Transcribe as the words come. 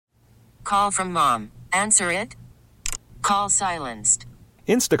Call from mom. Answer it. Call silenced.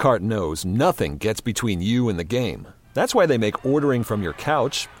 Instacart knows nothing gets between you and the game. That's why they make ordering from your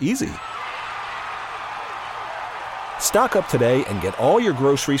couch easy. Stock up today and get all your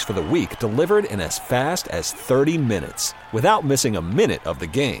groceries for the week delivered in as fast as 30 minutes without missing a minute of the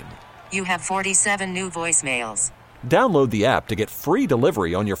game. You have 47 new voicemails. Download the app to get free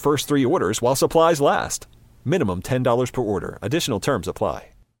delivery on your first 3 orders while supplies last. Minimum $10 per order. Additional terms apply.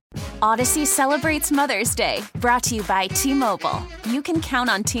 Odyssey celebrates Mother's Day, brought to you by T-Mobile. You can count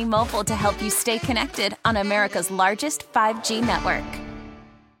on T-Mobile to help you stay connected on America's largest 5G network.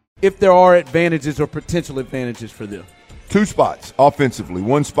 If there are advantages or potential advantages for them. 2 spots offensively,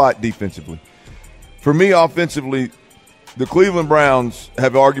 1 spot defensively. For me, offensively, the Cleveland Browns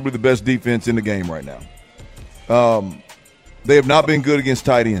have arguably the best defense in the game right now. They have not been good against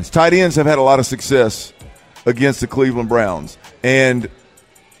tight ends. Tight ends have had a lot of success against the Cleveland Browns. And,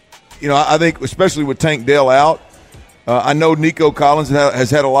 you know, I think especially with Tank Dell out, I know Nico Collins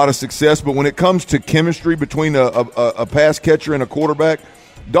has had a lot of success, but when it comes to chemistry between a pass catcher and a quarterback,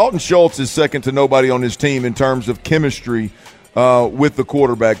 Dalton Schultz is second to nobody on his team in terms of chemistry with the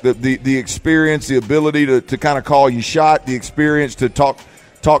quarterback. The experience, the ability to kind of call you shot, the experience to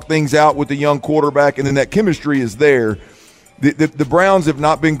talk things out with the young quarterback, and then that chemistry is there. The Browns have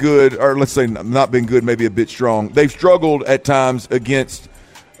not been good, or let's say not been good, maybe a bit strong. They've struggled at times against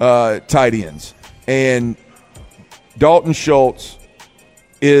tight ends. And Dalton Schultz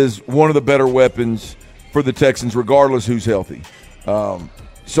is one of the better weapons for the Texans, regardless who's healthy.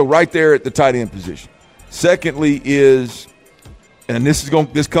 So right there at the tight end position. Secondly is, and this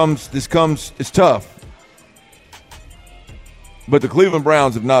comes, it's tough. But the Cleveland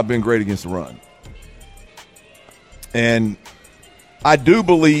Browns have not been great against the run. And I do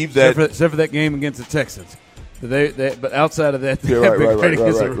believe that, except for that game against the Texans, but outside of that, they have been great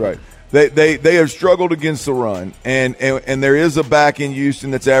against the run. They have struggled against the run, and there is a back in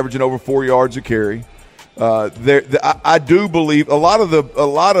Houston that's averaging over 4 yards a carry. I do believe a lot of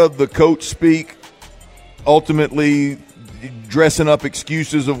the coach speak, ultimately dressing up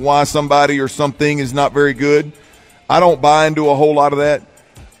excuses of why somebody or something is not very good. I don't buy into a whole lot of that,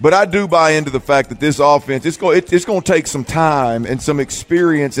 but I do buy into the fact that this offense it's going to take some time and some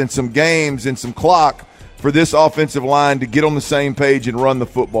experience and some games and some clock for this offensive line to get on the same page and run the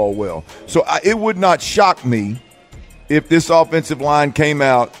football well. So it would not shock me if this offensive line came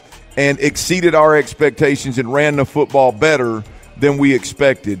out and exceeded our expectations and ran the football better than we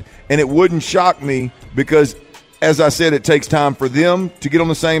expected. And it wouldn't shock me because, as I said, it takes time for them to get on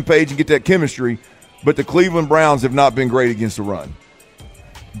the same page and get that chemistry. But the Cleveland Browns have not been great against the run.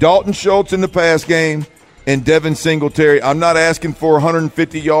 Dalton Schultz in the pass game and Devin Singletary, I'm not asking for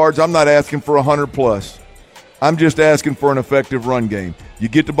 150 yards. I'm not asking for 100-plus. I'm just asking for an effective run game. You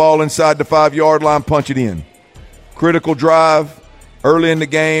get the ball inside the 5-yard line, punch it in. Critical drive. Early in the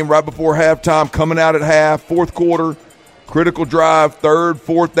game, right before halftime, coming out at half, fourth quarter, critical drive, 3rd,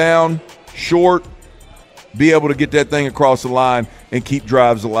 4th down, short, be able to get that thing across the line and keep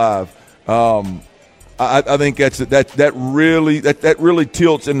drives alive. I think that really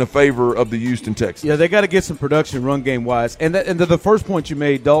tilts in the favor of the Houston Texans. Yeah, they got to get some production run game wise. And the first point you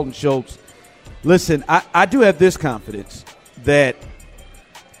made, Dalton Schultz. Listen, I do have this confidence that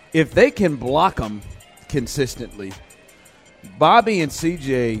if they can block them consistently, Bobby and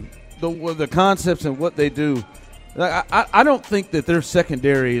CJ, the concepts and what they do, I don't think that their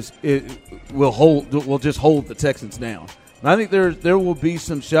secondary will just hold the Texans down. And I think there will be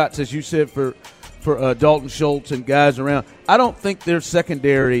some shots, as you said, for Dalton Schultz and guys around. I don't think their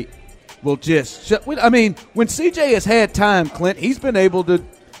secondary will just shut. I mean, when CJ has had time, Clint, he's been able to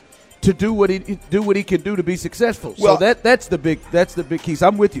do what he can do to be successful. So that's the big key. So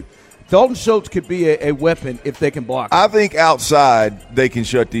I'm with you. Dalton Schultz could be a weapon if they can block him. I think outside they can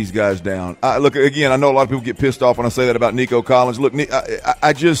shut these guys down. Look, again, I know a lot of people get pissed off when I say that about Nico Collins. Look,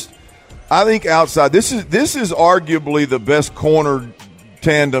 I think outside this is arguably the best corner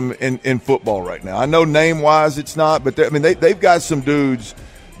tandem in football right now. I know name-wise it's not, but they've got some dudes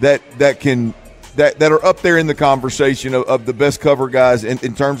that are up there in the conversation of the best cover guys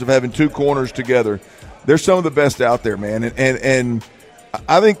in terms of having 2 corners together. They're some of the best out there, man, and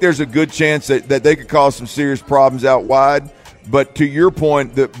I think there's a good chance that they could cause some serious problems out wide. But to your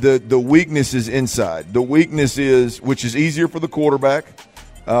point, the weakness is inside. The weakness is, which is easier for the quarterback,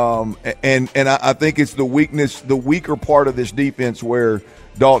 and I think it's the weaker part of this defense where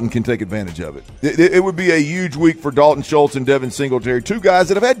Dalton can take advantage of it. It would be a huge week for Dalton Schultz and Devin Singletary, 2 guys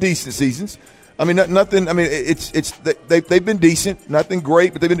that have had decent seasons. I mean, nothing. I mean, they've been decent, nothing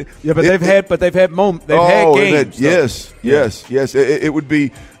great, but they've been. Yeah, but they've had moments. They've had games. Yes. It would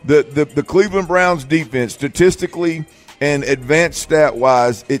be the Cleveland Browns defense statistically and advanced stat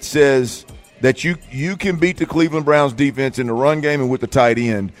wise. It says that you can beat the Cleveland Browns defense in the run game and with the tight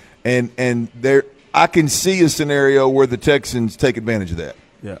end, and there I can see a scenario where the Texans take advantage of that.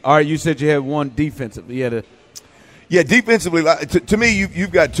 Yeah. All right. You said you had one defensively. You had a. Yeah, defensively, to me,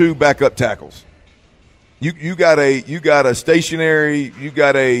 you've got two backup tackles. You got a stationary. You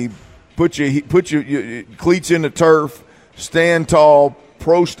got a put your cleats in the turf, stand tall,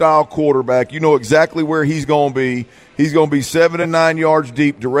 pro style quarterback. You know exactly where he's going to be. He's going to be 7 to 9 yards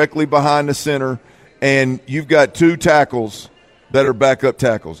deep, directly behind the center, and you've got two tackles that are backup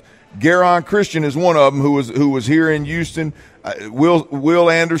tackles. Garon Christian is one of them who was here in Houston.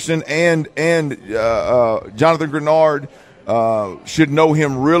 Will Anderson and Jonathan Grenard should know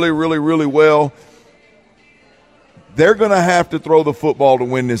him really, really, really well. They're going to have to throw the football to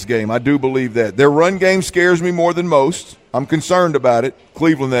win this game. I do believe that. Their run game scares me more than most. I'm concerned about it,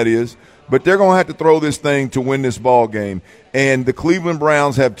 Cleveland that is. But they're going to have to throw this thing to win this ball game. And the Cleveland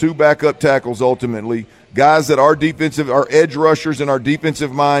Browns have two backup tackles ultimately, guys that our edge rushers and our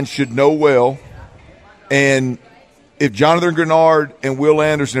defensive minds should know well. And if Jonathan Grenard and Will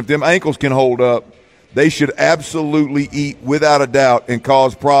Anderson, if them ankles can hold up, they should absolutely eat without a doubt and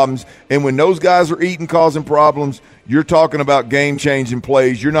cause problems. And when those guys are eating, causing problems, you're talking about game-changing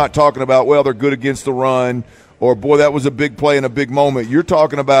plays. You're not talking about, well, they're good against the run, or, boy, that was a big play and a big moment. You're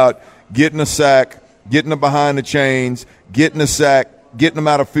talking about getting a sack, getting them behind the chains, getting a sack, getting them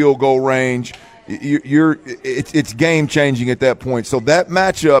out of field goal range. It's game-changing at that point. So that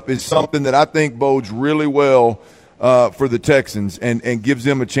matchup is something that I think bodes really well for the Texans and gives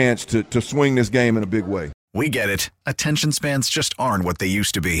them a chance to swing this game in a big way. We get it. Attention spans just aren't what they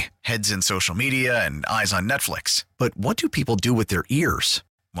used to be. Heads in social media and eyes on Netflix. But what do people do with their ears?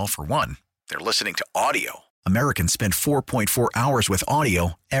 Well, for one, they're listening to audio. Americans spend 4.4 hours with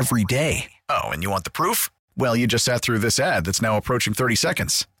audio every day. Oh, and you want the proof? Well, you just sat through this ad that's now approaching 30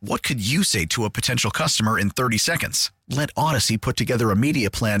 seconds. What could you say to a potential customer in 30 seconds? Let Odyssey put together a media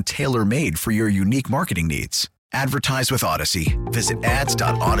plan tailor-made for your unique marketing needs. Advertise with Odyssey. Visit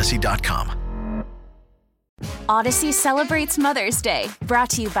ads.odyssey.com. Odyssey celebrates Mother's Day, brought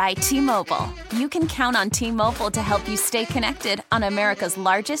to you by T-Mobile. You can count on T-Mobile to help you stay connected on America's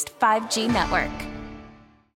largest 5G network.